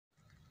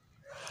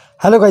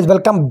Hello guys,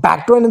 welcome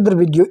back to another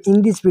video.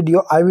 In this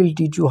video I will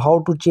teach you how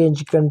to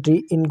change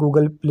country in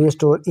Google Play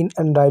Store in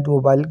Android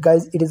mobile.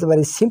 Guys, it is a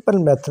very simple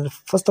method.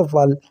 First of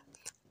all,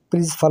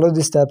 please follow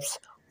the steps.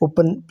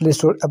 Open Play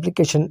Store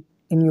application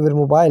in your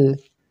mobile.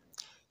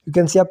 You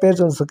can see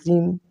appears on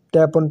screen.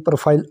 Tap on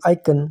profile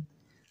icon.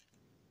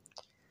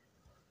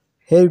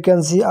 Here you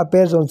can see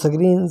appears on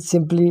screen.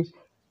 Simply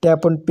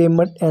tap on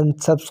payment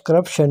and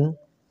subscription.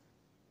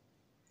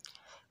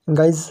 And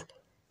guys,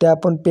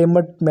 tap on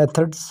payment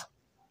methods.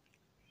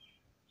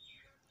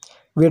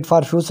 Wait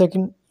for few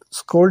seconds.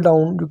 Scroll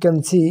down, you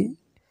can see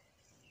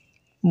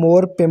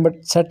more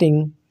payment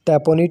setting.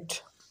 Tap on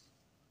it.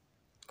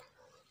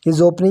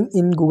 Is opening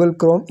in Google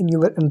Chrome in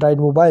your Android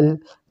mobile.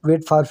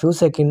 Wait for few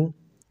seconds.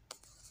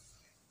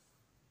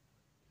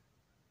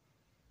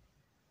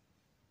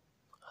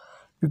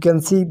 You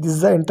can see this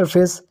is the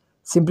interface.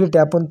 Simply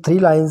tap on three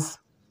lines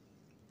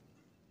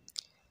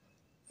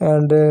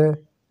and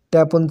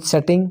tap on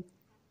setting.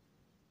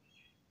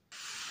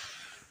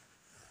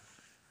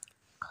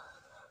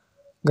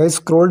 Guys,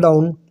 scroll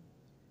down.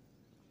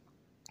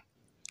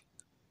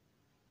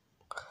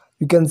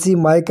 You can see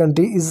my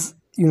country is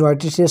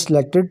United States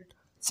selected.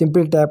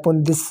 Simply tap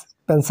on this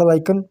pencil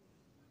icon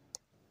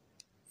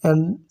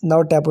and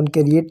now tap on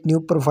create new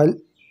profile.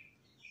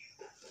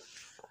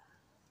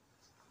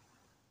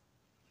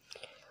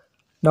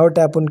 Now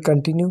tap on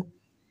continue.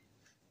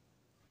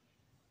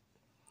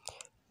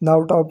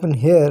 Now tap on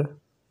here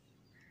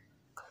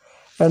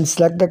and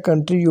select the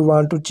country you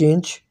want to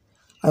change.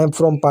 I am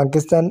from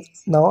Pakistan.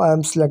 Now I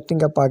am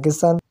selecting a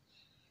Pakistan.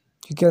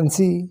 You can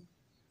see.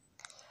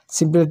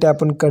 Simply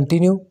tap on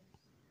continue.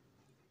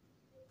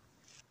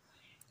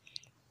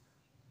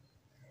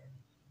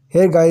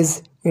 Here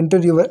guys, enter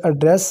your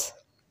address.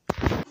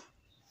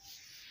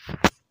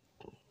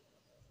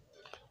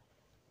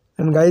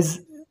 And guys,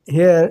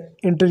 here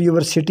enter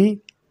your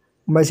city.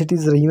 My city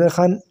is Rahim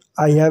Khan.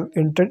 I have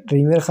entered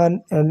Rahim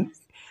Khan and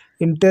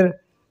enter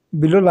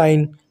below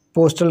line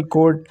postal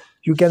code.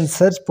 You can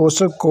search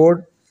postal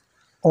code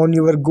on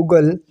your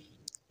Google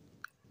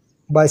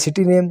by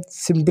city name.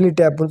 Simply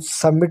tap on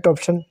submit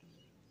option.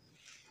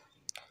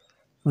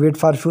 Wait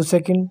for few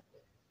seconds.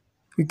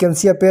 You can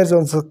see appears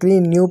on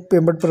screen new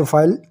payment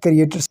profile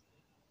created.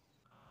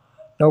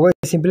 Now guys,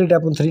 simply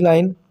tap on three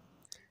line.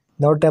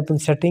 Now tap on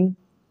setting.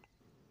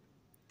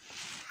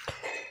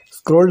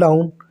 Scroll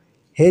down.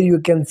 Here you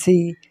can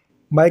see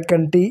my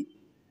country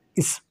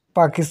is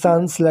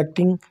Pakistan.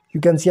 Selecting, you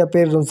can see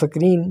appears on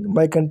screen.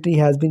 My country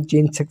has been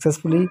changed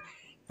successfully.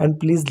 And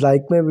please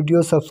like my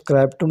video,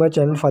 subscribe to my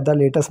channel for the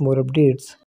latest more updates.